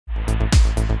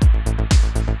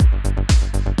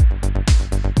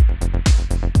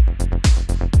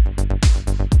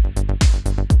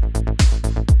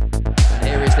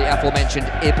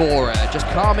mentioned Ibora, just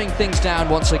calming things down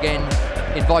once again,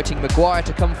 inviting Maguire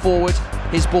to come forward.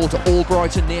 His ball to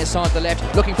Albrighton, near side the left,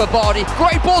 looking for Vardy.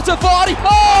 Great ball to Vardy.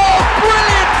 Oh,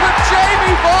 brilliant from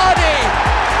Jamie Vardy!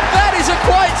 That is a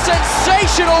quite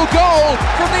sensational goal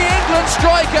from the England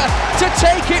striker to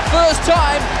take it first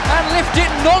time and lift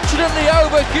it nonchalantly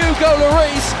over Hugo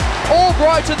Lloris.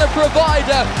 Albrighton the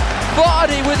provider,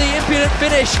 Vardy with the impudent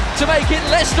finish to make it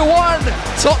Leicester 1,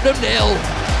 Tottenham 0.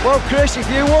 Well, Chris, if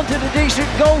you wanted a decent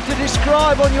goal to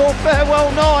describe on your farewell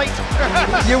night,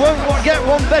 you won't get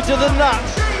one better than that.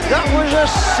 That was a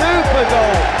super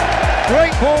goal.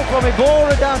 Great ball from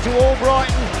Ibora down to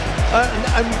Albrighton,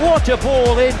 and what a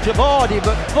ball into Vardy,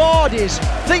 but Vardy's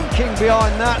thinking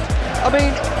behind that. I mean,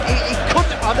 he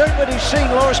couldn't, I don't know whether you've seen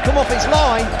Lloris come off his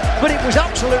line, but it was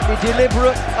absolutely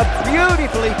deliberate, a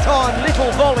beautifully timed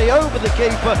little volley over the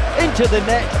keeper into the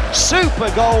net. Super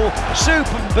goal,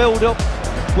 super build-up.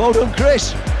 Well done,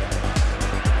 Chris.